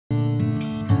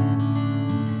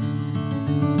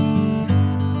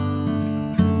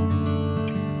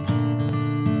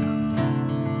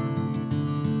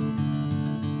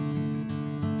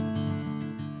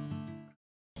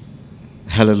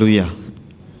Hallelujah.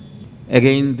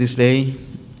 Again this day,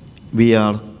 we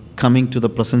are coming to the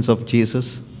presence of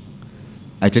Jesus.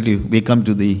 I tell you, we come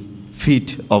to the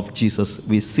feet of Jesus.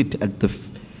 We sit at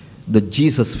the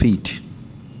Jesus feet.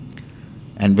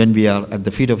 And when we are at the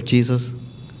feet of Jesus,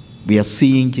 we are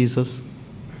seeing Jesus.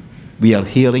 We are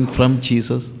hearing from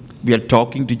Jesus. We are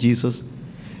talking to Jesus.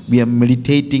 We are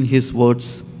meditating His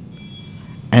words.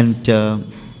 And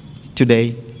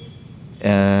today,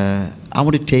 I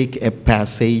want to take a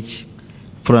passage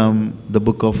from the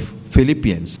book of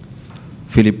Philippians.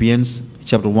 Philippians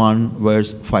chapter 1,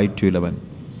 verse 5 to 11.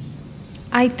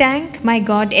 I thank my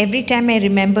God every time I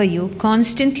remember you,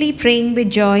 constantly praying with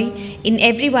joy in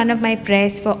every one of my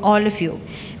prayers for all of you,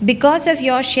 because of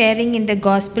your sharing in the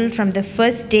gospel from the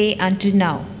first day until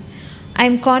now. I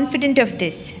am confident of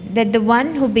this, that the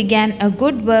one who began a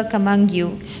good work among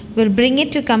you will bring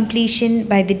it to completion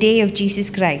by the day of Jesus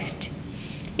Christ.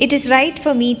 It is right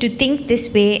for me to think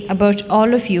this way about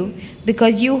all of you,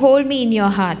 because you hold me in your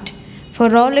heart,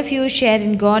 for all of you share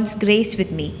in God's grace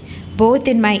with me, both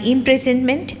in my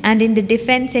imprisonment and in the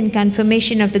defense and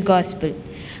confirmation of the gospel.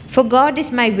 For God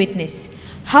is my witness,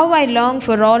 how I long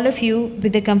for all of you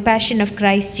with the compassion of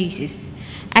Christ Jesus.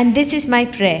 And this is my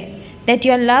prayer, that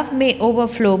your love may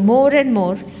overflow more and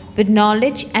more with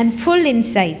knowledge and full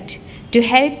insight, to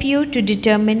help you to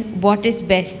determine what is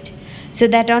best, so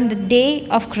that on the day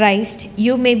of Christ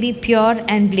you may be pure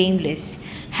and blameless,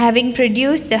 having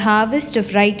produced the harvest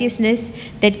of righteousness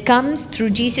that comes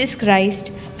through Jesus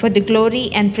Christ, for the glory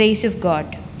and praise of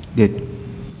God. Good.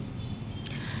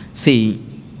 See,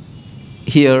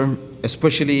 here,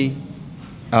 especially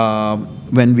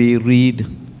when we read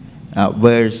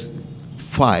verse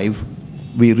 5,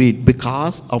 we read,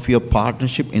 because of your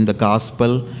partnership in the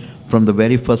gospel from the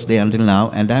very first day until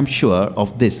now, and I'm sure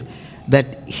of this,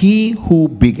 that he who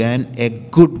began a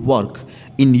good work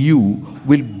in you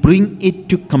will bring it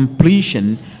to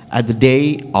completion at the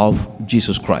day of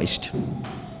Jesus Christ.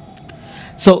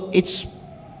 So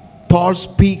Paul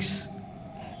speaks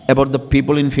about the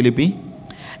people in Philippi,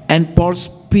 and Paul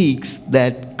speaks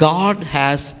that God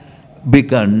has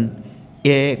begun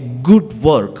a good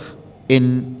work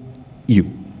in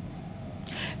you.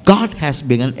 God has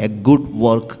begun a good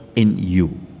work in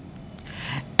you.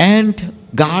 And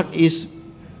God is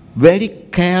very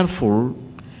careful,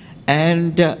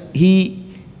 and He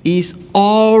is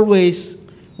always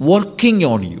working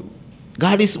on you.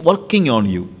 God is working on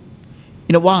you.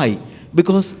 You know why?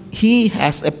 Because He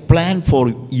has a plan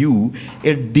for you,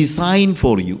 a design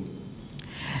for you.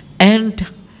 And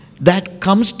that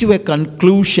comes to a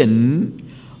conclusion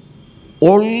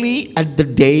only at the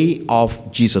day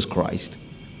of Jesus Christ.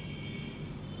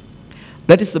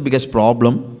 That is the biggest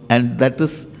problem, and that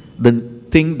is the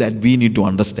thing that we need to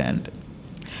understand.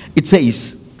 It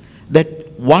says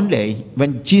that one day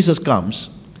when Jesus comes,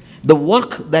 the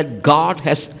work that God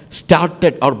has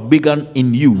started or begun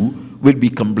in you will be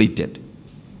completed.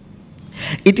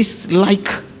 It is like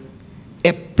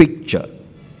a picture.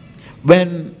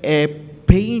 When a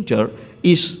painter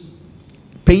is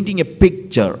painting a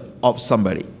picture of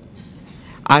somebody,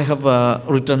 I have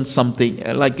written something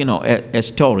like, a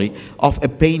story of a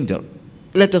painter.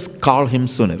 Let us call him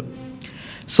Sunil.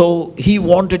 So he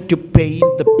wanted to paint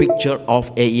the picture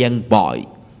of a young boy.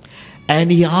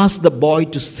 And he asked the boy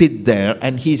to sit there,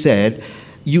 and he said,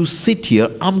 you sit here,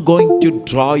 I'm going to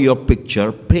draw your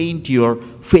picture, paint your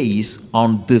face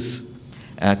on this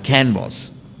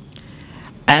canvas.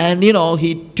 And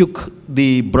he took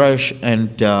the brush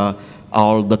and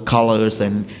all the colors,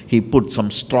 and he put some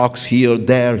strokes here,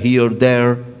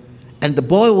 there. And the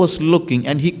boy was looking,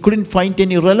 and he couldn't find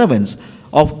any relevance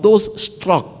of those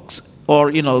strokes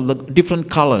or the different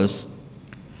colors.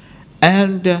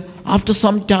 And after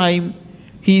some time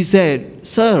he said,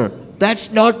 sir,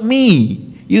 that's not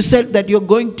me. You said that you're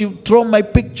going to throw my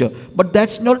picture, but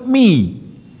that's not me.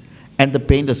 And the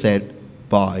painter said,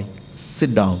 boy,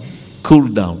 sit down, cool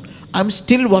down. I'm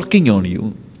still working on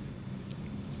you.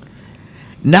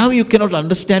 Now you cannot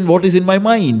understand what is in my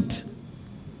mind.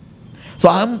 So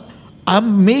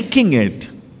I'm making it.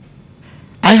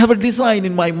 I have a design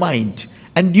in my mind,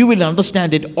 and you will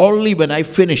understand it only when I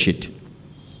finish it.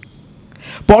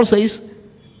 Paul says,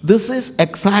 this is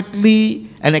exactly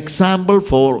an example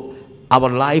for our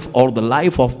life, or the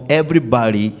life of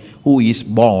everybody who is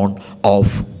born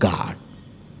of God.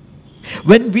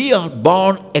 When we are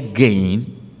born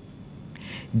again,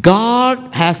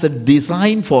 God has a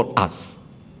design for us.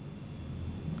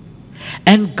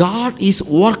 And God is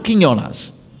working on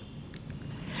us.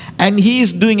 And He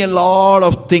is doing a lot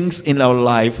of things in our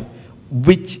life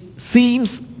which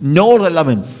seems no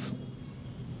relevance.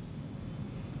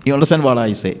 You understand what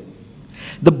I say?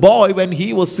 The boy, when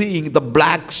he was seeing the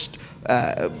black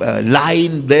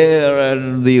line there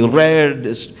and the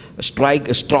red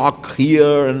stroke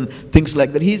here and things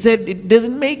like that, he said, it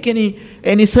doesn't make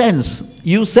any sense.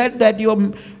 You said that you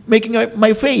are making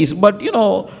my face, but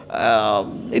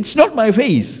it's not my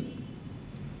face.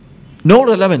 No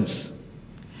relevance.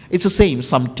 It's the same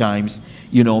sometimes.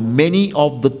 Many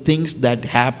of the things that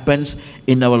happens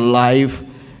in our life,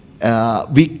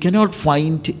 we cannot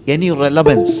find any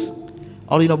relevance.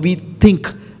 Or we think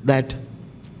that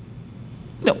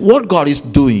what God is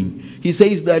doing. He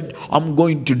says that I'm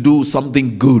going to do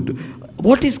something good.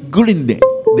 What is good in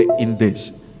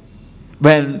this?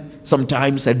 When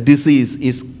sometimes a disease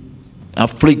is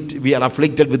we are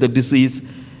afflicted with a disease,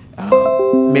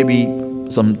 maybe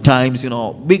sometimes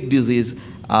big disease,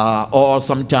 or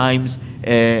sometimes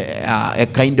a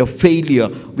kind of failure.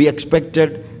 We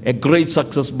expected a great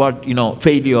success, but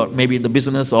failure, maybe in the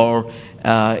business or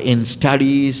in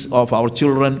studies of our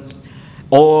children,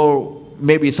 or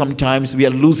maybe sometimes we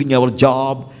are losing our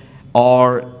job,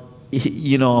 or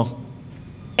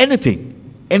anything.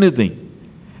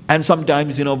 And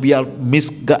sometimes we are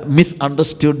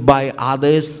misunderstood by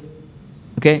others.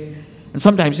 Okay, and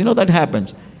sometimes that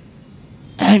happens,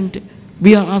 and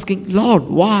we are asking, Lord,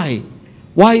 why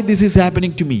this is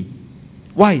happening to me?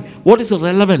 Why? What is the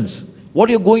relevance? What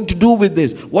are you going to do with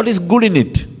this? What is good in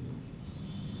it?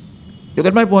 You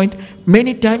get my point?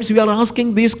 Many times we are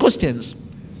asking these questions.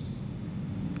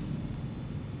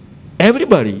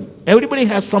 Everybody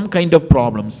has some kind of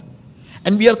problems,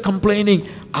 and we are complaining,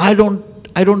 I don't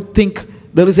think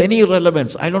there is any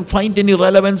relevance. I don't find any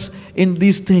relevance in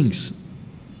these things.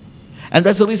 And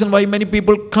that's the reason why many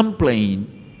people complain,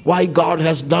 why God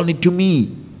has done it to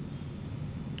me.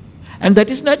 And that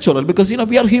is natural, because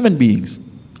we are human beings.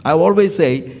 I always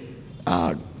say,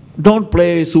 don't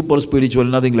play super spiritual,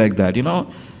 nothing like that.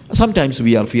 Sometimes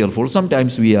we are fearful,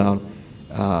 sometimes we are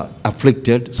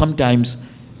afflicted, sometimes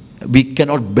we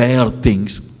cannot bear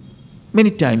things. Many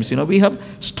times, we have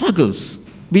struggles.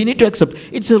 We need to accept.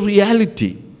 It's a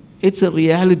reality. It's a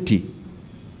reality.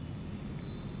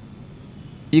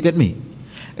 You get me?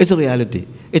 It's a reality.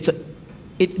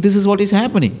 This is what is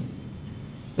happening.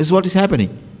 This is what is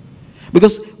happening.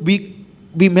 Because we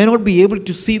may not be able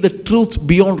to see the truth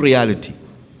beyond reality.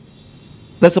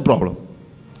 That's the problem.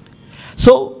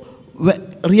 So,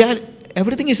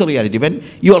 everything is a reality. When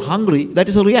you are hungry, that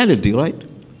is a reality, right?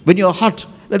 When you are hot,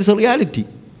 that is a reality.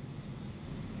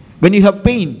 When you have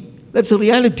pain, that's a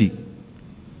reality.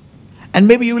 And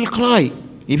maybe you will cry.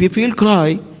 If you feel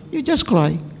cry, you just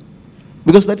cry.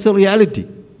 Because that's a reality.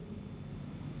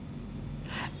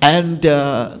 And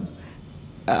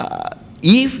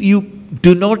if you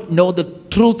do not know the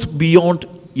truth beyond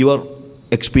your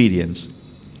experience,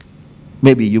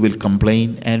 maybe you will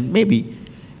complain, and maybe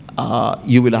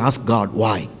you will ask God,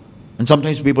 why? And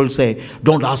sometimes people say,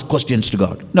 don't ask questions to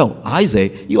God. No, I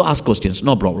say, you ask questions,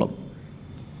 no problem.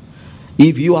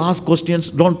 If you ask questions,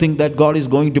 don't think that God is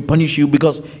going to punish you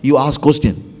because you ask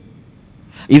question.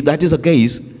 If that is the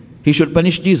case, he should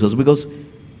punish Jesus, because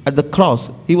at the cross,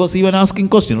 he was even asking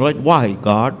question, right? Why,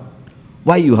 God?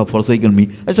 Why you have forsaken me?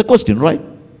 That's a question, right?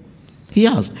 He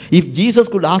asked. If Jesus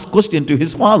could ask question to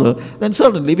his Father, then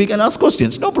certainly we can ask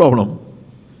questions, no problem.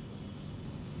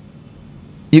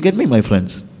 You get me, my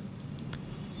friends?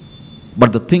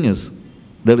 But the thing is,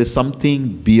 there is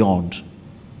something beyond.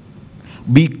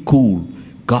 Be cool.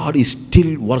 God is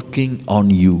still working on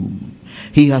you.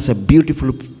 He has a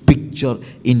beautiful picture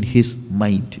in his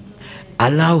mind.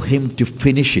 Allow him to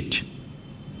finish it.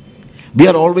 We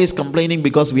are always complaining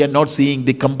because we are not seeing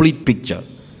the complete picture.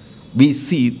 We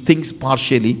see things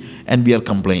partially and we are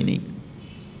complaining.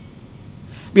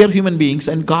 We are human beings,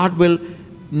 and God will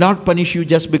not punish you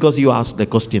just because you asked a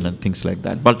question and things like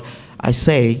that. But I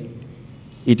say,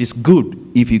 it is good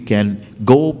if you can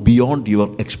go beyond your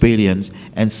experience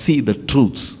and see the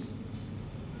truths.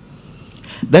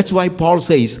 That's why Paul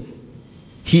says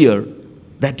here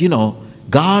that,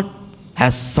 God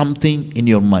has something in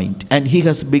your mind, and he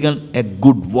has begun a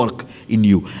good work in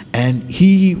you, and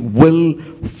he will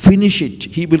finish it.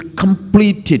 He will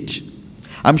complete it.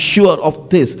 I'm sure of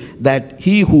this, that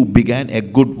he who began a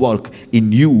good work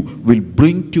in you will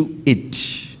bring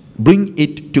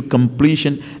it to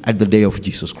completion at the day of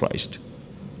Jesus Christ.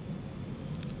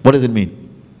 What does it mean?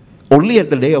 Only at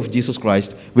the day of Jesus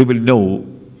Christ we will know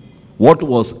what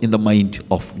was in the mind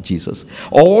of Jesus.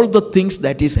 All the things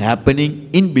that is happening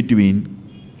in between,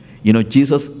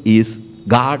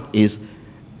 God is,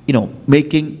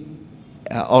 making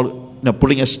or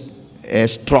putting a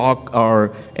stroke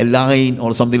or a line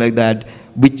or something like that,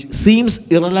 which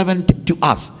seems irrelevant to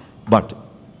us, but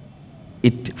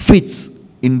it fits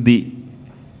in the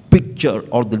picture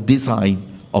or the design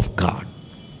of God.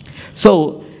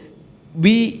 So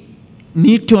we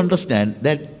need to understand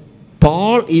that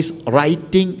Paul is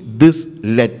writing this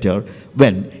letter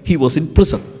when he was in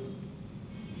prison.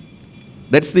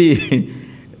 That's the thing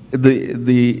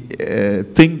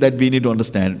that we need to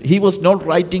understand. He was not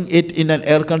writing it in an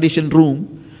air-conditioned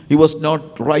room. He was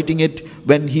not writing it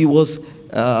when he was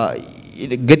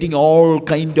getting all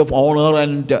kind of honor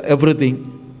and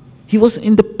everything. He was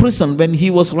in the prison when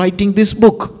he was writing this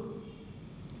book.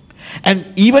 And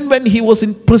even when he was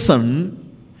in prison,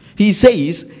 he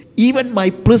says, even my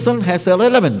prison has a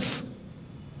relevance.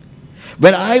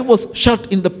 When I was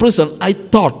shut in the prison, I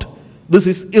thought this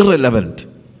is irrelevant.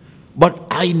 But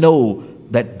I know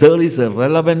that there is a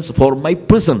relevance for my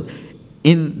prison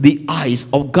in the eyes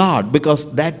of God,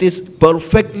 because that is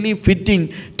perfectly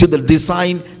fitting to the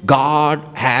design God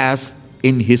has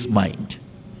in his mind.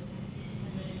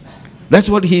 That's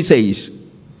what he says.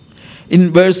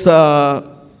 In verse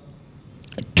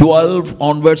 12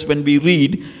 onwards, when we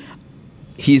read,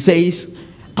 he says,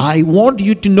 I want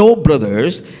you to know,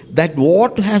 brothers, that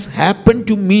what has happened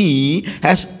to me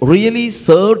has really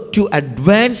served to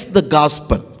advance the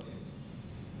gospel.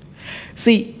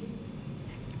 See,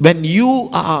 when you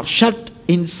are shut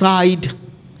inside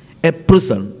a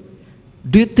prison,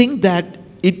 do you think that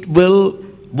it will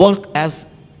work as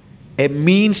a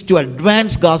means to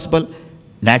advance gospel?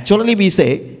 Naturally, we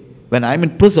say, when I'm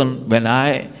in prison, when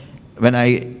I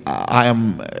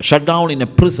am shut down in a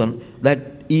prison, that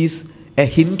is a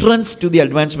hindrance to the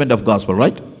advancement of gospel,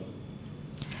 right?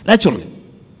 Naturally,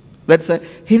 that's a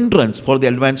hindrance for the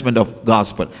advancement of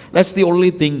gospel. That's the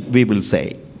only thing we will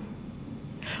say.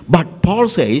 But Paul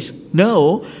says,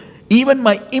 no, even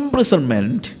my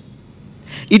imprisonment,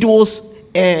 it was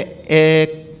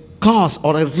a cause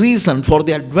or a reason for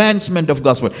the advancement of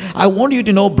gospel. I want you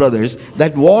to know, brothers,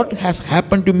 that what has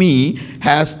happened to me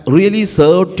has really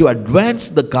served to advance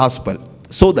the gospel,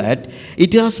 so that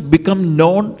it has become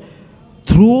known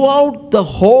throughout the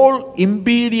whole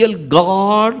imperial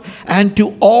guard and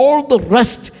to all the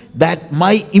rest that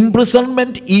my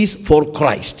imprisonment is for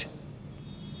Christ.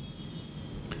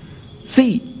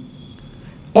 See,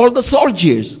 all the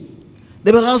soldiers,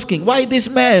 they were asking, why this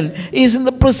man is in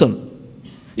the prison?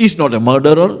 He's not a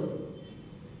murderer.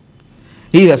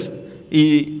 He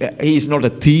is not a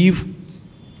thief.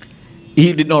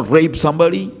 He did not rape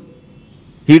somebody.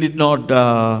 He did not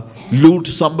loot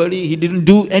somebody. He didn't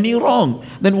do any wrong.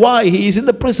 Then why he is in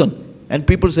the prison? And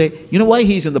people say, you know why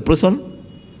he is in the prison?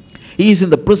 He is in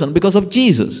the prison because of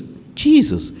Jesus.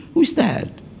 Jesus, who is that?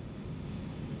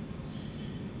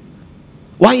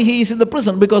 Why he is in the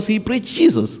prison? Because he preached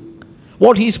Jesus.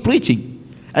 What he is preaching.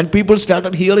 And people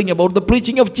started hearing about the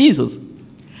preaching of Jesus.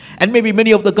 And maybe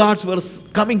many of the guards were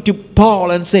coming to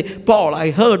Paul and say, Paul,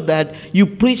 I heard that you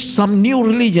preached some new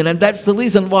religion, and that's the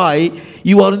reason why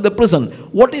you are in the prison.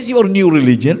 What is your new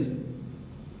religion?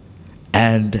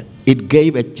 And it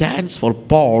gave a chance for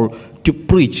Paul to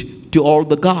preach to all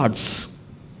the guards.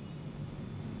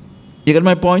 You get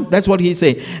my point? That's what he's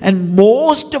saying. And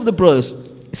most of the brothers,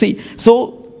 see,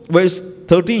 so verse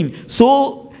 13,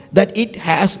 so that it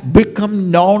has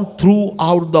become known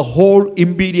throughout the whole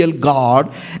imperial guard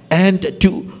and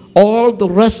to all the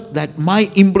rest that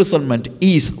my imprisonment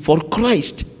is for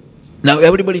Christ. Now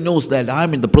everybody knows that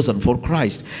I'm in the prison for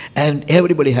Christ, and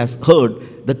everybody has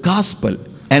heard the gospel.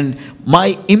 And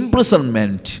my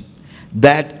imprisonment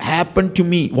that happened to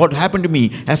me, what happened to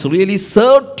me, has really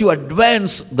served to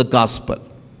advance the gospel.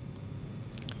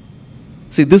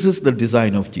 See, this is the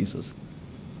design of Jesus.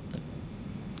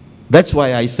 That's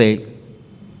why I say,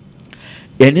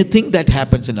 anything that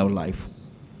happens in our life,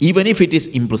 even if it is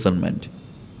imprisonment,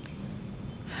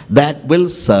 that will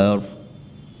serve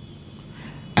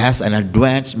as an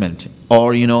advancement,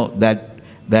 or that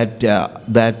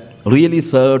really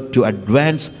serve to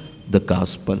advance the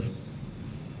gospel.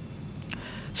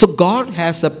 So God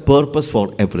has a purpose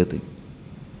for everything.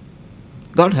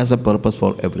 God has a purpose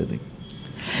for everything.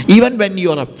 Even when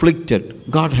you are afflicted,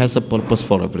 God has a purpose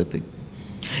for everything.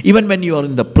 Even when you are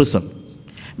in the prison.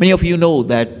 Many of you know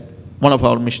that one of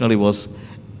our missionaries was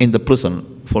in the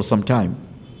prison for some time.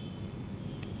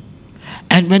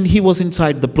 And when he was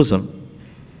inside the prison,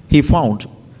 he found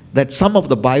that some of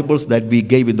the Bibles that we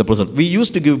gave in the prison, we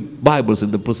used to give Bibles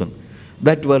in the prison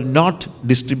that were not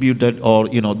distributed, or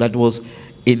that was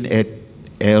in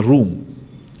a room.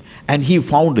 And he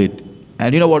found it.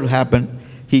 And you know what happened?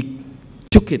 He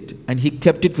took it and he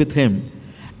kept it with him.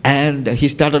 And he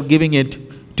started giving it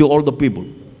to all the people.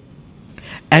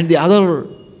 And the other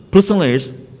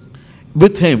prisoners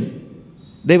with him,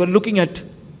 they were looking at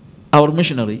our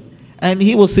missionary, And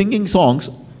he was singing songs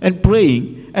and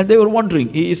praying, and they were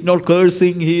wondering, he is not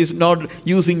cursing, he is not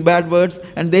using bad words.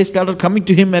 And they started coming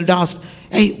to him and asked,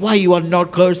 hey, why you are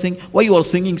not cursing? Why you are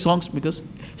singing songs? Because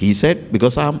he said,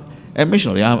 because I am a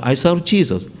missionary, I serve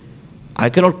Jesus. I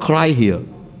cannot cry here.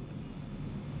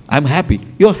 I'm happy.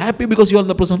 You're happy because you're in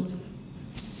the prison?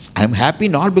 I'm happy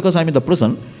not because I'm in the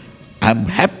prison. I'm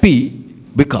happy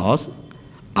because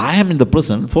I am in the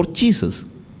prison for Jesus.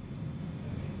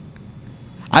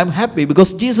 I'm happy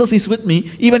because Jesus is with me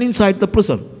even inside the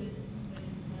prison.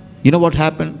 You know what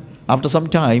happened? After some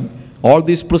time, all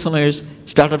these prisoners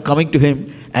started coming to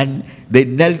him, and they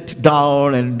knelt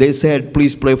down and they said,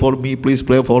 please pray for me, please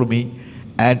pray for me.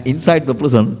 And inside the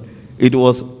prison, it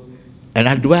was an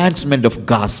advancement of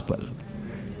gospel.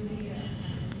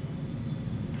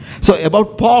 So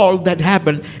about Paul that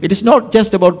happened, it is not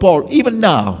just about Paul. Even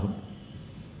now,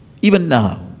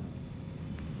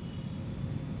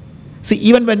 see,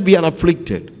 even when we are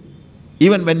afflicted,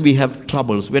 even when we have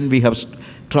troubles, when we have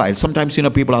trials, sometimes,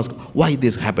 people ask, why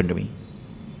this happened to me?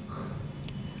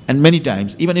 And many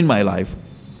times, even in my life,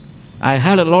 I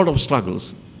had a lot of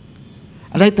struggles.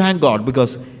 And I thank God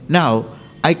because now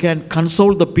I can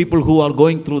console the people who are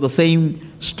going through the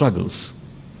same struggles.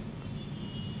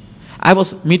 I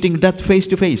was meeting death face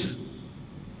to face.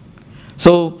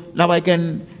 So now I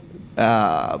can,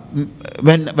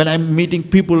 when I'm meeting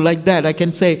people like that, I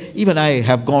can say, even I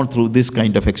have gone through this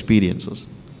kind of experiences.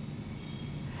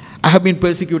 I have been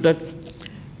persecuted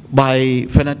by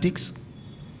fanatics.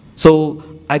 So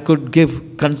I could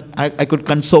I could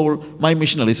console my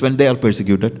missionaries when they are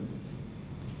persecuted.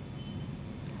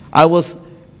 I was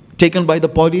taken by the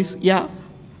police, yeah.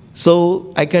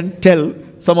 So I can tell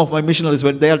some of my missionaries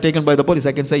when they are taken by the police,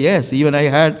 I can say, yes, even I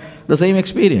had the same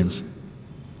experience.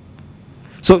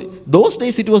 So those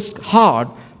days it was hard,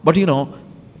 but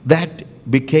that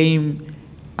became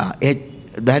that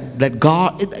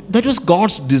was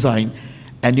God's design.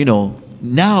 And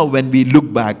now when we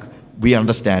look back, we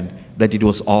understand that it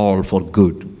was all for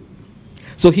good.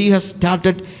 So he has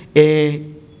started a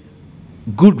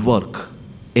good work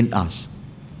in us.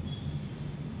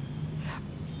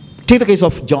 Take the case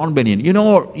of John Bunyan.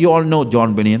 You all know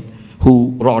John Bunyan,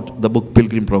 who wrote the book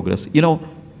Pilgrim Progress.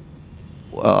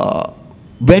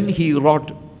 When he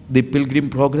wrote the Pilgrim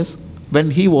Progress,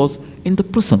 when he was in the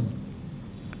prison.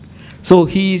 So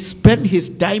he spent his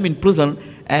time in prison,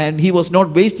 and he was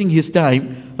not wasting his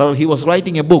time. Rather, he was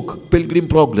writing a book, Pilgrim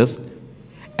Progress,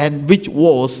 and which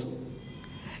was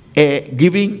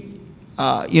giving,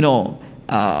 a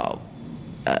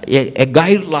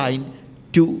guideline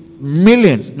to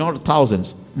millions, not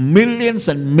thousands, millions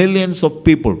and millions of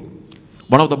people.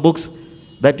 One of the books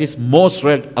that is most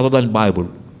read other than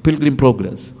Bible, Pilgrim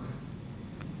Progress.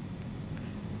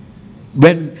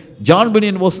 When John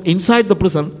Bunyan was inside the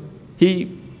prison, he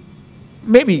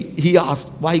asked,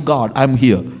 why God, I'm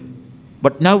here.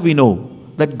 But now we know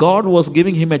that God was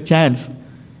giving him a chance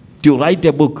to write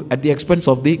a book at the expense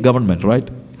of the government, right?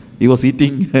 He was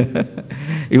eating,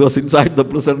 he was inside the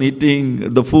prison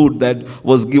eating the food that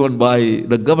was given by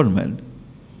the government.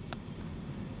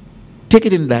 Take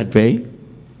it in that way.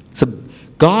 So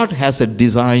God has a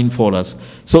design for us.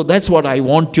 So that's what I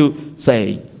want to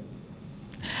say.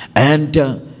 And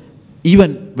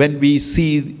even when we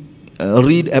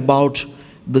read about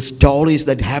the stories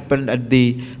that happened at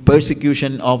the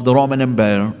persecution of the Roman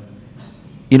Empire,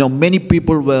 many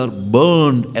people were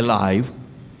burned alive.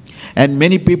 And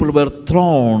many people were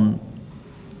thrown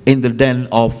in the den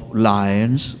of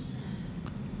lions.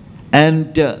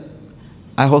 And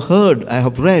I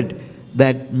have read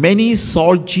that many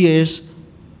soldiers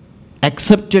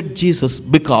accepted Jesus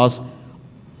because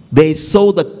they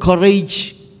saw the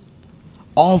courage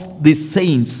of the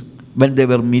saints when they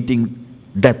were meeting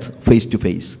death face to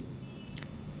face.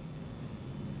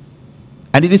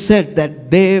 And it is said that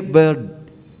they were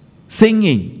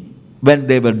singing when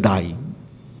they were dying.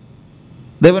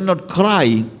 They were not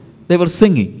crying, they were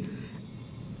singing.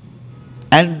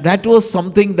 And that was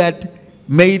something that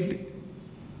made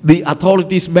the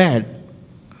authorities mad.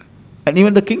 And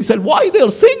even the king said, why they are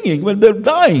singing when they're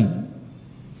dying?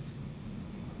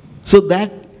 So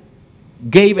that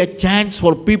gave a chance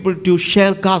for people to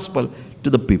share gospel to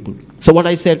the people. So what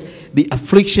I said, the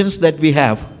afflictions that we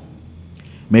have,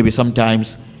 maybe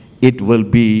sometimes it will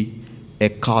be a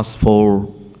cause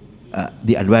for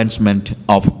the advancement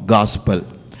of gospel.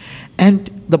 And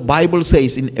the Bible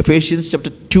says in Ephesians chapter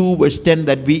 2 verse 10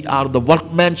 that we are the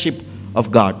workmanship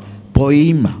of God.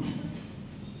 Poema.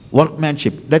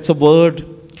 Workmanship. That's a word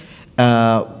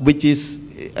which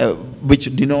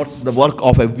denotes the work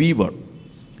of a weaver.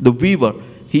 The weaver,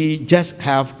 he just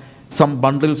have some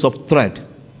bundles of thread,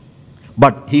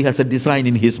 but he has a design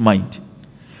in his mind.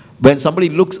 When somebody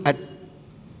looks at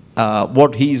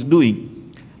what he is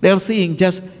doing, they are seeing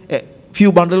just a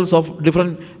few bundles of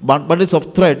different bundles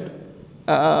of thread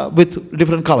with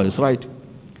different colors, right?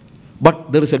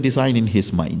 But there is a design in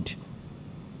his mind.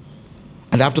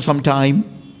 And after some time,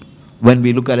 when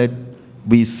we look at it,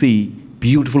 we see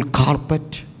beautiful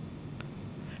carpet,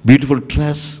 beautiful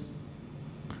dress,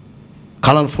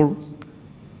 colorful.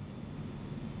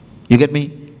 You get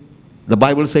me? The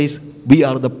Bible says we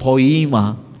are the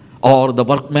poema or the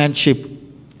workmanship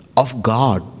of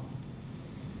God.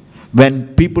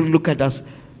 When people look at us,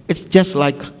 it's just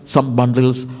like some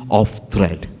bundles of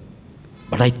thread.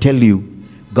 But I tell you,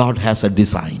 God has a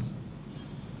design.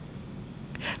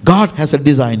 God has a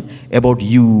design about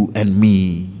you and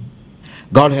me.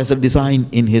 God has a design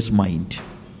in his mind.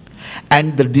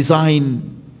 And the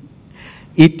design,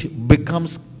 it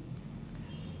becomes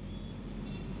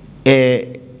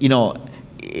it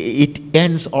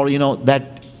ends, or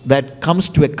that comes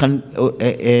to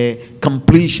a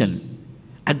completion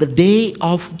at the day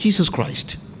of Jesus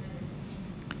Christ.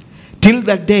 Till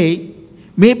that day,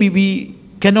 maybe we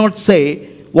cannot say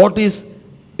what is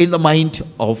in the mind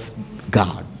of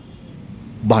God.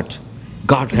 But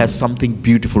God has something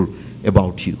beautiful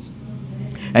about you.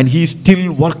 And he is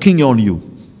still working on you.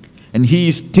 And he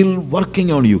is still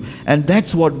working on you. And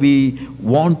that's what we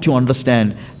want to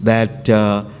understand, that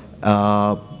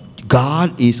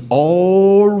God is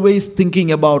always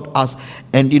thinking about us.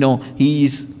 And he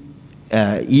is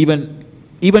even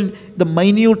the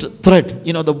minute thread,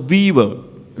 the weaver.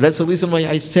 That's the reason why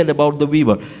I said about the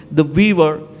weaver. The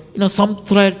weaver, some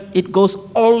thread, it goes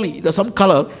only, there's some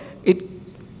color, it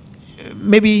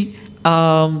maybe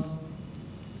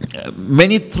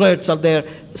many threads are there,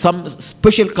 some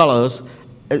special colors,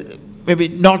 maybe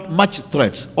not much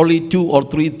threads, only 2 or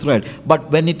 3 threads. But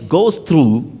when it goes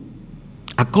through,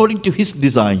 according to his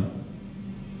design,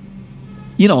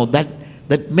 that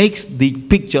makes the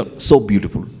picture so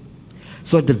beautiful.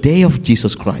 So at the day of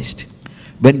Jesus Christ,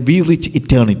 when we reach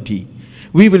eternity,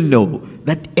 we will know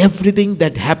that everything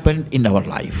that happened in our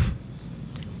life,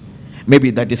 maybe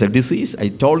that is a disease, I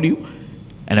told you,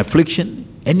 an affliction,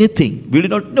 anything, we do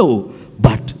not know,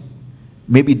 but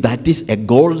maybe that is a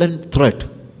golden thread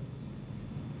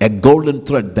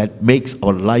that makes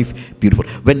our life beautiful.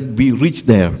 When we reach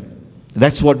there,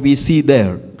 that's what we see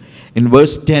there. In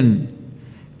verse 10,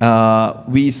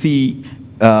 we see,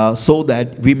 so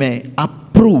that we may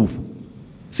approve.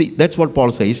 See, that's what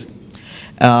Paul says.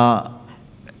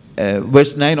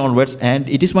 Verse 9 onwards, and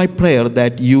it is my prayer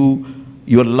that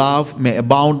your love may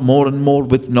abound more and more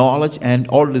with knowledge and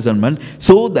all discernment,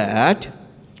 so that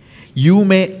you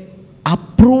may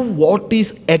approve what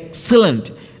is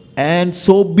excellent, and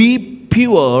so be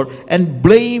pure and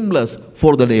blameless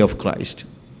for the day of Christ.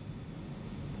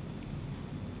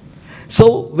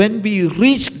 So when we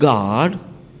reach God,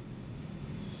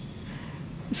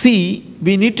 see,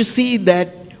 we need to see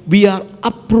that we are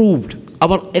approved.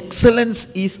 Our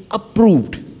excellence is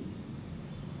approved.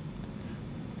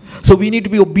 So we need to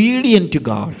be obedient to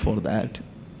God for that.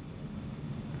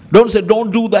 Don't say,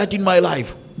 don't do that in my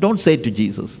life. Don't say to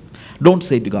Jesus. Don't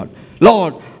say to God,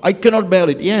 Lord, I cannot bear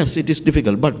it. Yes, it is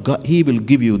difficult, but God, he will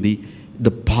give you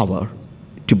the power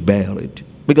to bear it.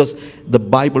 Because the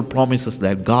Bible promises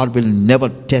that God will never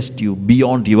test you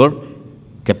beyond your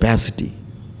capacity.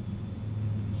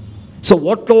 So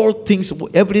what all things,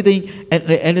 everything and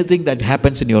anything that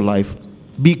happens in your life,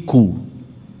 be cool.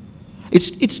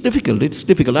 It's difficult. It's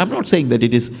difficult. I'm not saying that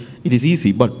it is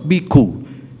easy, but be cool.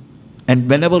 And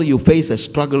whenever you face a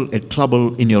struggle, a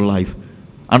trouble in your life,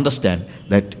 understand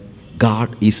that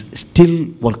God is still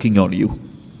working on you.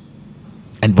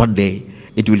 And one day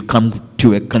it will come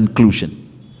to a conclusion.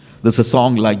 There's a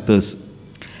song like this.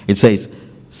 It says,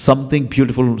 something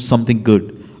beautiful, something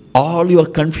good. All your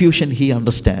confusion he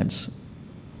understands.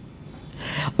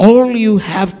 All you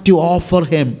have to offer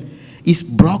him is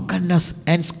brokenness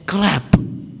and scrap.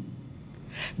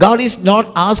 God is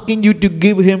not asking you to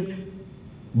give him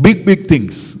big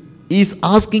things. He is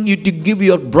asking you to give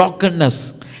your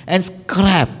brokenness and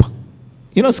scrap.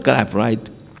 You know scrap, right?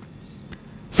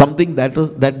 Something that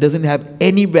doesn't have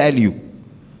any value.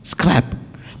 Scrap.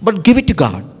 But give it to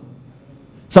God.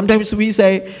 Sometimes we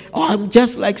say, oh, I'm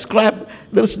just like scrap.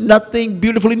 There's nothing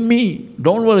beautiful in me.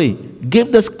 Don't worry.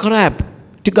 Give the scrap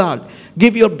to God.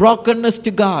 Give your brokenness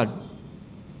to God.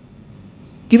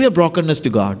 Give your brokenness to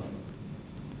God.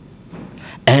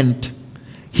 And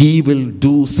he will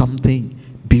do something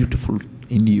beautiful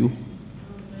in you.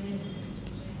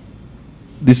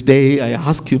 This day I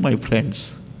ask you, my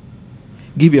friends,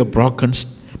 give your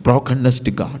brokenness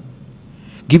to God.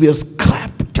 Give your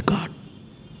scrap to God.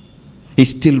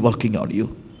 He's still working on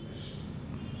you.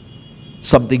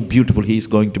 Something beautiful He is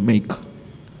going to make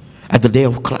at the day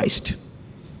of Christ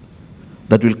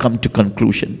that will come to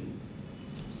conclusion.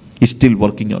 He's still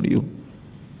working on you.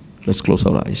 Let's close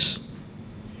our eyes.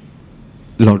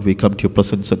 Lord, we come to your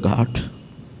presence, O God.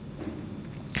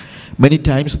 Many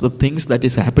times the things that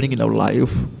is happening in our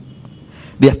life,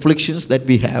 the afflictions that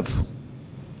we have,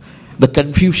 the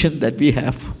confusion that we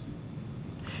have,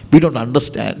 we don't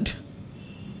understand.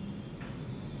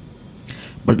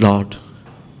 But Lord,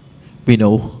 we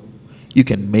know you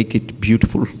can make it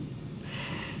beautiful.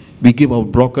 We give our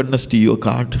brokenness to you, O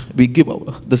God. We give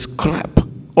the scrap,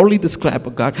 only the scrap, O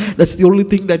God. That's the only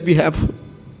thing that we have.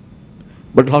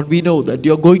 But Lord, we know that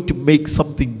you're going to make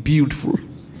something beautiful.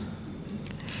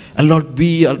 And Lord,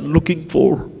 we are looking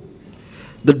for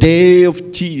the day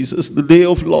of Jesus, the day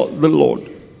of the Lord.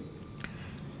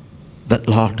 That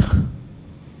Lord,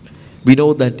 we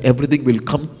know that everything will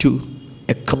come to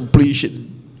a completion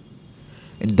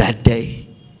in that day.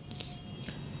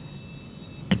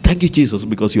 And thank you, Jesus,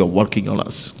 because you are working on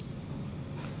us.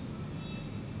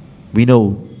 We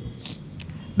know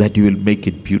that you will make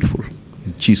it beautiful.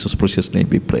 In Jesus' precious name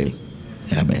we pray.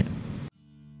 Amen.